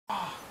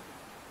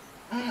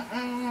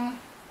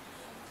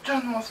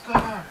John Oscar.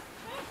 Oscar.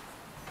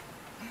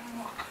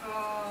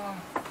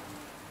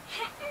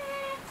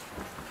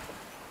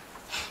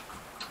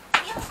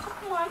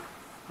 Come on.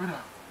 Brother,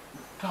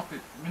 stop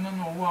it. I don't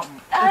know what.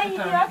 Every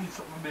time I eat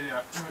something belly, I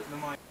hurt the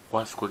mind.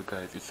 What's good,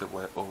 guys? It's a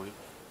OWIE.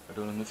 I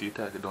don't know if you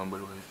type it down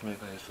below. It's me,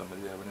 guys.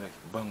 Somebody have the next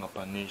bang up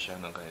on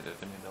Neisha, guys.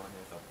 That's me. That one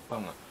is a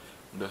banger.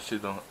 Just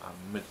sit down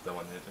and mix that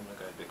one. That's me,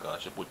 guys.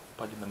 Because she put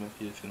pad in my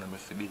face and I'm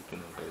sleep,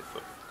 guys.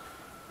 So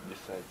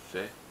besides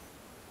say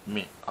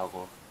me, I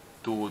go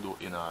doodoo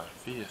in her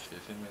face. You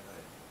see me,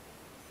 guys.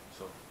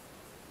 So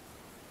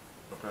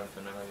the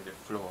person I use the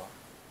flour.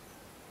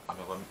 I'm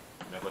going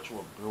to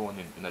throw brown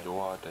in the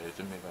water, you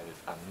see me, guys.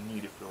 I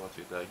need the flour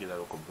so I get like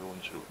a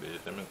brown shoot there, you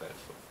see me, guys.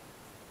 So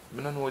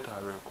I don't know what I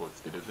record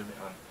still, you see me,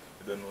 and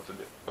I don't know so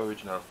the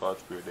original fat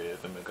spray there, you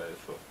see me, guys.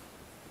 So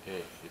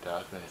hey, it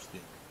has nice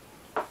thing.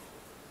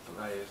 So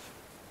guys,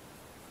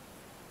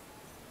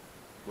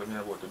 what I'm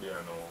about to do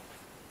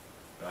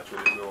now,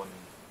 actually brown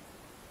in.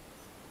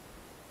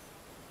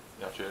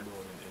 Actually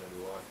brown in the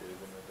water, you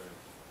see me, guys.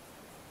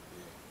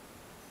 Yeah.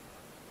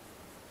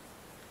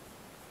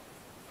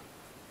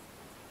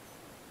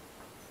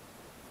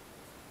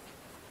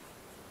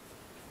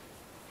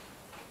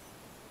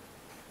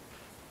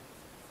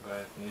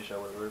 Guys, Neisha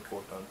will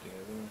report on things,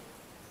 isn't it?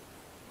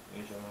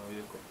 Neisha will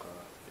wake up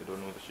because you don't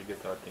know that she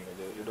get her thing,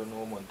 you don't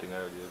know one thing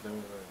already, isn't it,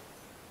 guys?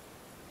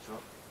 So,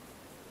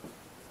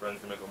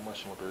 friends make a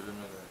mash up, isn't it,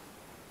 guys?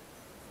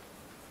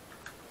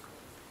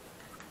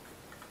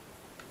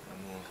 I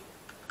know.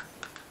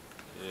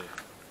 Yeah.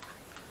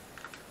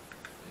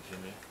 You see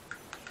me?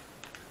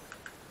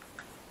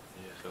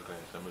 Yeah, so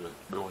guys, I'm going to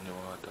brown the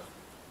water.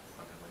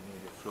 And I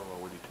need the flour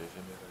with it, you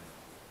see me, guys?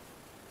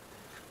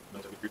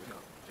 Don't have to be now.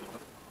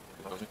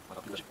 I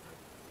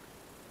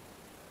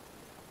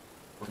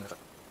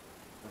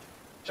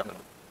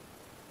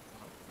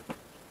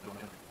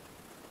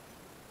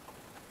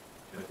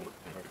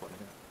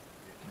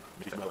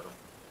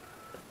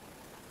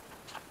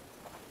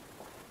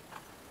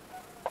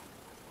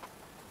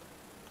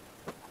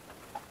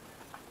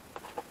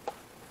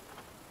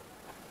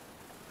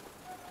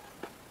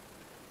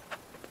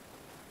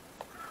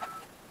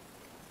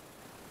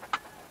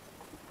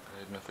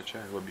have to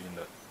try to be in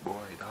that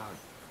boy dog.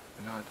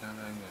 You know what I'm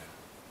saying?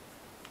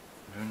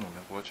 I don't know,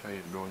 I have to try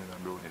it browning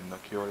and browning.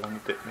 Not care how long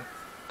it take me.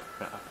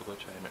 I have to go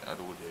try it and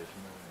do this.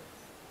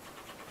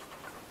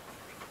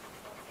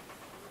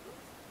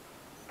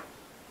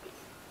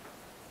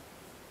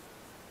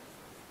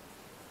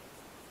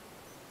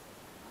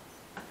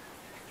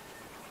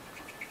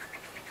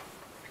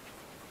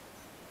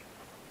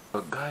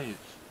 But guys,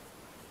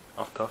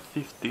 after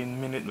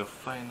 15 minutes, I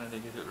finally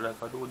get it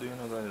like I do, you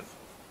know, guys.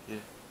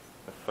 Yeah.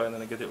 I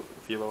finally get it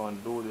if you ever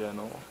want to do there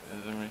now.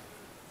 You see me?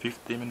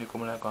 15 minutes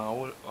coming like a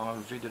whole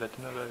video that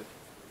you know, guys.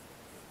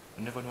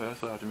 I never know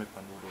else how to make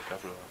and do those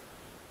flour.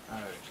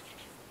 Alright.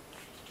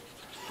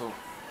 So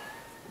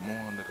more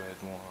on the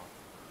guys, more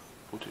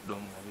put it down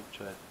and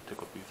try to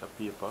take a piece of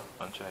paper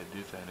and try to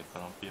design it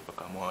on paper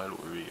because more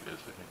look real, you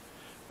see me?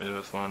 I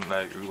just want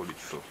like roll it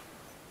so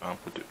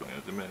and put it down,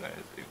 you see me,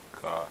 guys,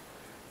 because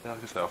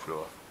that's just a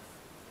flour.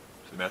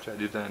 So I try to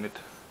design it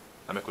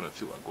and I'm gonna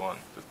see what go on.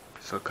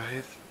 So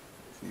guys,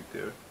 see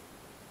there.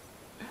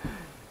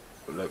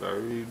 Like I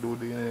really do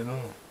the you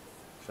know.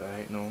 So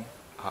right now,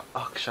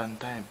 action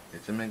time. You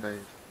see me, guys?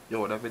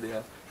 Yo, that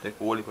video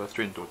take all of the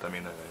strength out of me,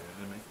 guys.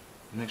 You see me?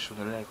 Make sure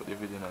to like the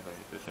video, guys.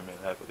 You see me?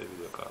 Like the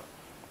video, because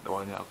the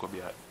one here could be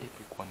an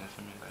epic one. You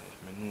see me, guys?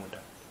 I know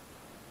that.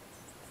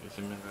 You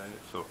see me, guys?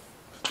 So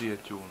stay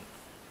tuned.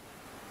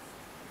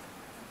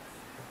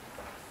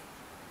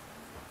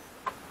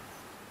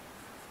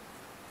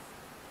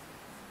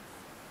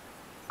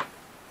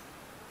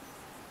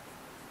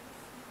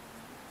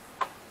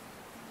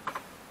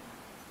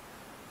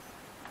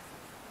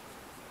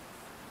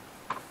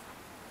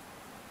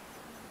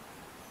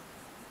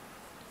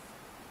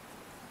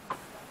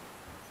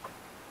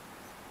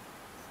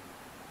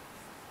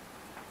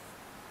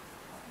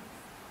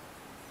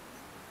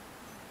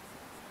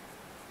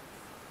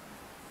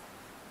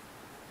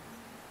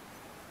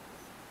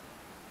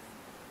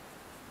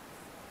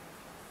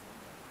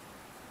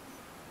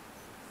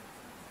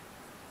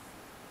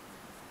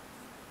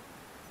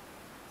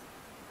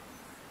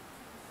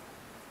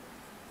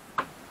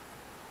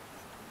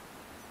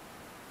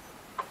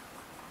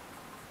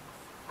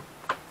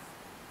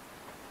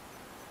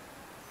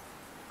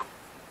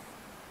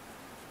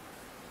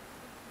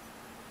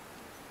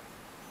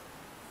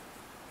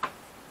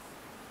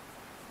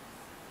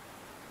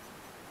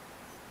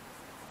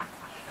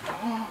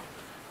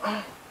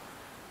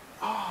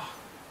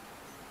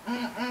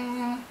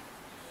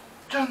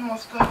 John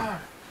Oscar. Oscar.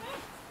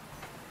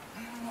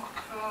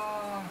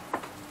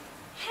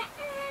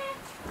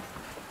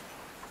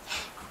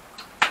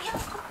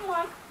 Come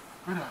on.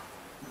 Brother,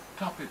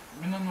 stop it.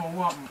 I don't know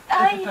what.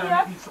 Every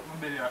time I eat something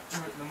belly, I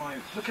hurt the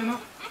mind. Look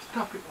enough.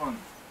 Stop it, man.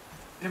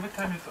 Every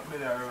time I eat something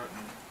belly, I hurt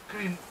me.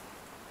 Clean.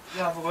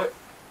 You have to go help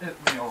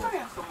me out.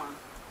 Come on.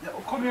 Yeah,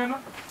 come here now.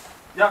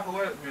 You have to go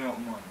help me out,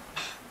 man.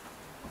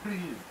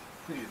 Please,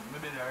 please,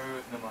 maybe I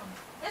hurt the man.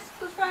 Let's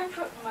put French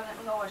foot, man, let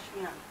me go wash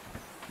me hand.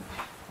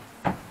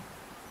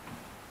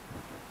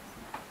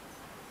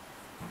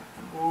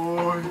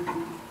 Oh,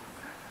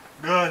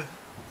 God.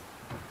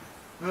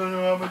 No,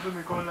 I'm going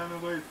to come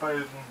and go eat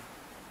pies.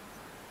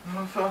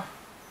 No, sir.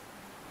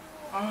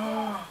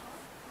 Ah.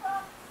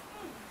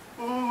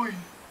 Oh.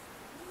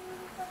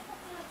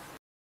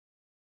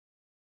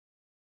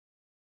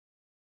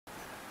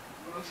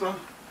 No, sir.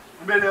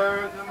 The belly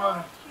hurt the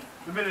man.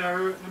 The belly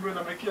hurt the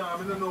brother. I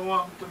don't know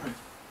what happened to me.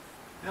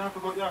 You have to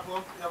go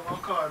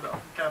call the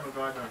camera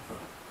guard, sir.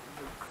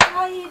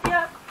 Ah,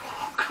 idiot.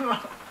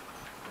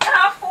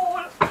 Ah,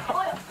 fool.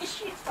 Oh, you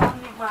shit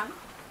on me, man.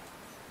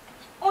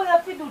 Oh, you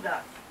have to do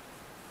that.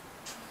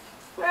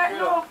 Right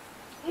now,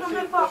 you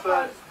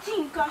remember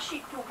think and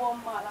shit to one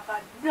man like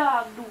a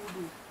dog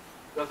doodoo.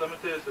 That's what I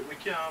tell you, I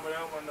can't have a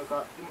man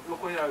that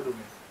look what you do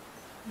me.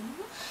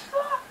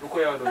 Look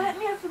what you do me. Let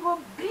me have to go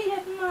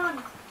bed, man.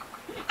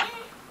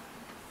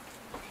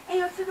 And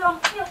you sit down,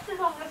 let's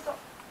go.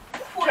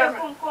 Before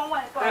you come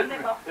wipe up,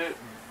 never. Help me.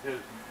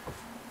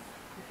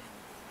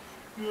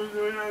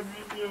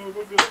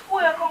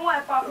 Before you come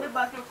wipe up the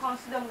back, you come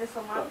sit down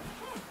there, man.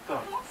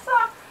 Stop.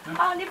 Sir,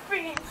 and the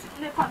friends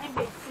sleep on the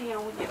bed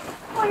sitting with you.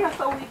 Why you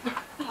so wicked,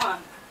 man?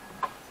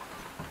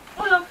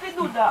 You don't have to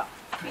do that.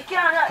 You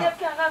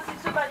cannot see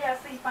somebody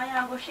asleep and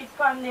you go shit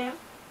from them.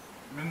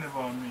 I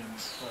never mean it,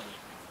 sorry.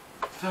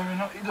 Sorry,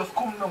 no, it just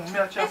come down. Me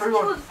a try to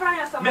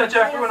run. Me a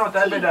try to run out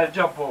of bed and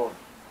jump out.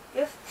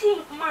 You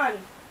stink, man.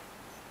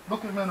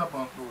 Look at me up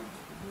on food.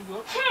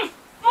 Move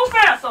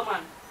for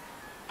man.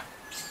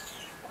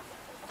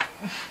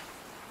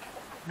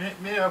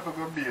 Me have to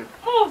go bed.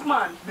 Move,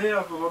 man. Me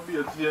have to go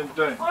bed same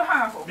time. What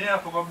happened? Me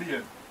have to go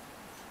bed.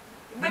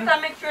 You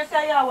better make sure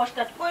say you wash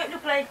that. Boy, it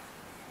look like...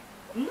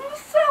 No,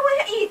 sir,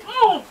 where you eat?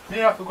 Move. Me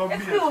have to go bed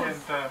Excuse.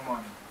 same time,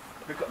 man.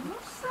 Because... No,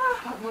 sir.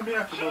 No, me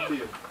have to go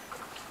bed.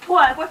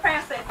 Boy, go find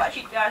yourself a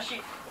shit, your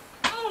shit.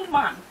 Move,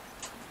 man.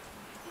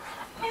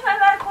 Me not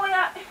like how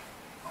you...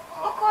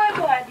 Go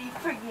to the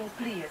friggin'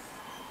 place.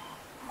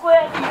 Go to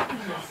the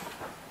place.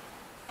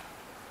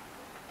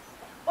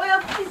 Oh,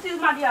 your pieces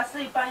man you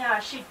sleep and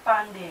you shit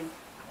pan them.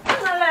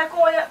 You not like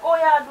how you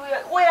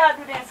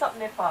do them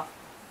something for.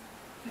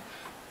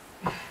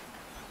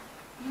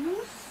 No,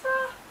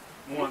 sir.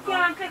 You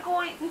can't take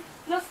away.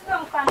 No sit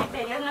down on the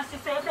bed. You know, see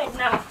say bed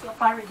now you're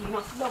already. No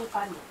sit down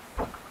on it.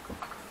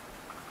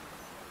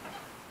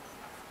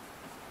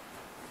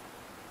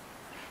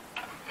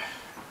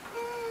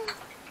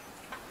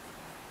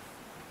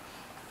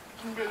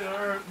 You better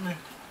hurt me.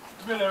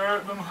 You better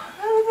hurt me.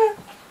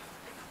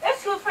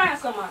 Excuse me, man.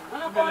 I'm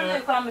not going to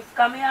because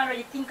I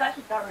already think I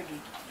shit already.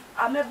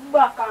 I'm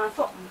back on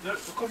something.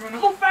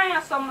 Move from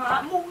here,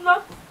 man. Move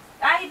now.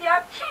 I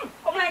idiot.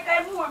 Come like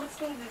I move on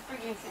between this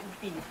friggin'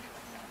 thing.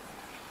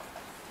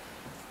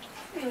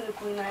 Still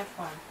look in my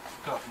fan.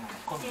 Stop, man.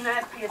 Come in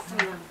my place,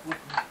 man.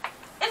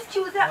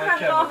 Excuse that man,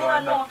 no, me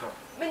no.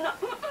 Me no.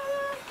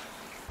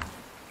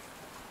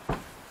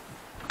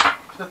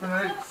 Step in the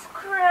head. Jesus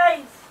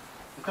Christ.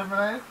 Step in the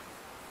head.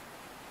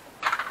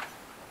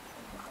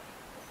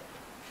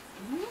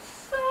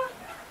 Sir.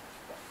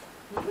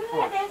 You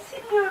don't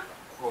sit here.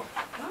 Go.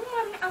 No,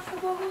 man, I have to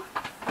go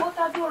out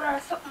the door or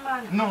something,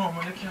 man. No,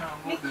 man, you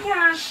can't go Me there.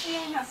 can't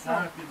see you, sir.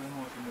 Nah, people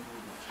know what you do.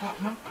 Stop,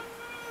 man.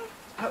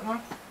 Stop, man.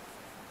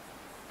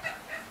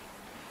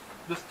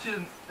 Just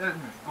chill. Help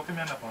me. Go give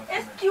me an apple.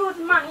 Excuse,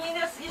 man.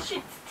 You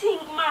should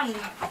think, man.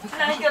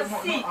 Like you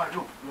see.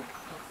 Look.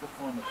 That's the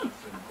phone that you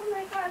send. Oh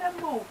my God,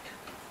 I'm out.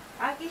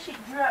 I think you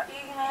should drop you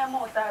in your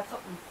mouth or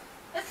something.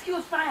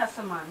 Excuse me,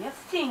 sir, man. You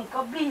stink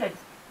or bleed.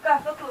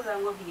 Got your clothes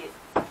and go bed.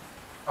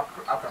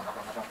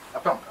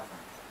 Apam.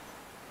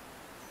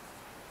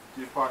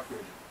 You park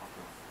ready.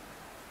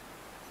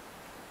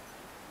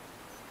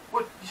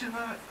 What? You should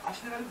not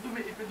do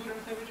me if you do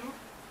everything with you?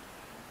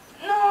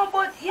 No,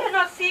 but you're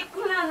not sick,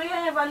 man.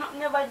 You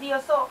never do.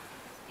 So,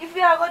 if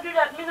you are going to do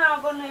that, I'm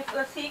not going to know if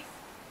you're sick.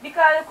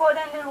 Because the code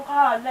then they look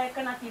hard, like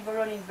you're not even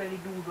running belly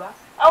doodoo.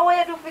 And when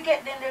you do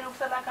forget, then they look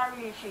so like a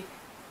real shit.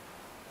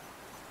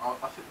 I'll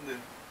sit in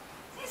there.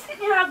 You sit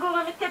there and go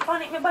and me tap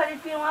on it, my body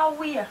feel one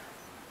weird.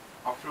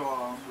 I'll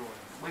floor.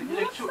 But you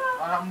like to,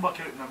 I'm back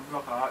here and I'm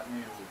block a hot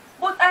meal.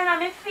 But I know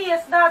my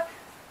face that.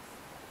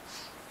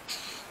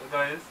 So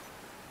guys,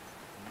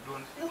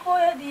 don't... Look how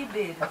you do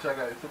bed. Actually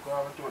guys, look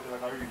how I'm told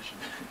like a real shit.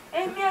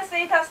 And me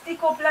say it a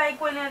stick up like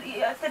when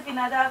you step in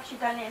a dark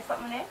shit and there's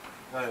something there.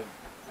 Guys.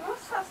 No,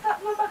 stop,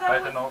 no bother.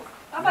 Right now.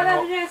 I'm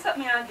bother doing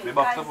something again. The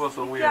box supposed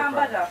to weird. Can't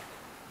bother.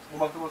 The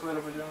box supposed to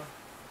weird for you.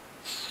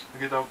 We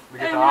get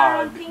a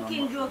hard. I'm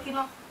thinking joke, you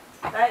know.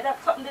 Like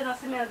that something that don't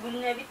smell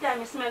good. Every time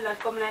you smell that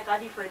come like a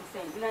different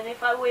scent. You know,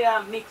 if I wear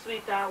a mix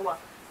with it or what.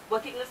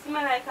 But it don't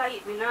smell like I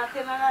eat me, not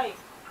tell a lie.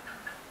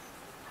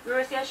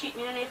 Rose you shit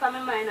me, and if I'm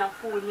in mind a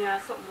fool me or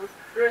something.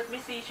 Rose me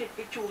see shit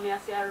picture me, I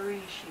say a real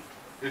shit.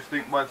 You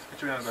think bad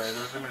picture guys,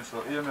 that's me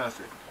so. Hear me I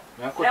say.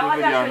 I cut the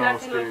video now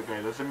straight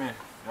guys, that's me.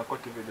 I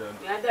cut the video.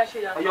 Me a dash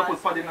with a You fast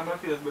put padding on my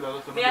face, but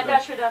also me a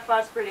dash with a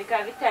fast spread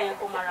because every time you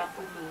come around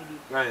put me with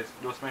it. guys,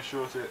 just make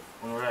sure say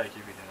when you like the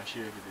video and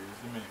share the video, you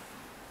see me?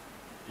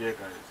 Yeah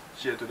guys,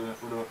 share to the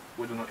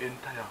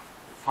entire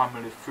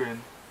family, friend.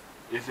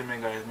 You see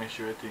me guys, make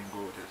sure everything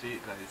go to see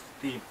guys,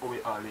 team OWIE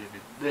all live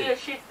it. Yeah,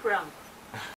 shit prank.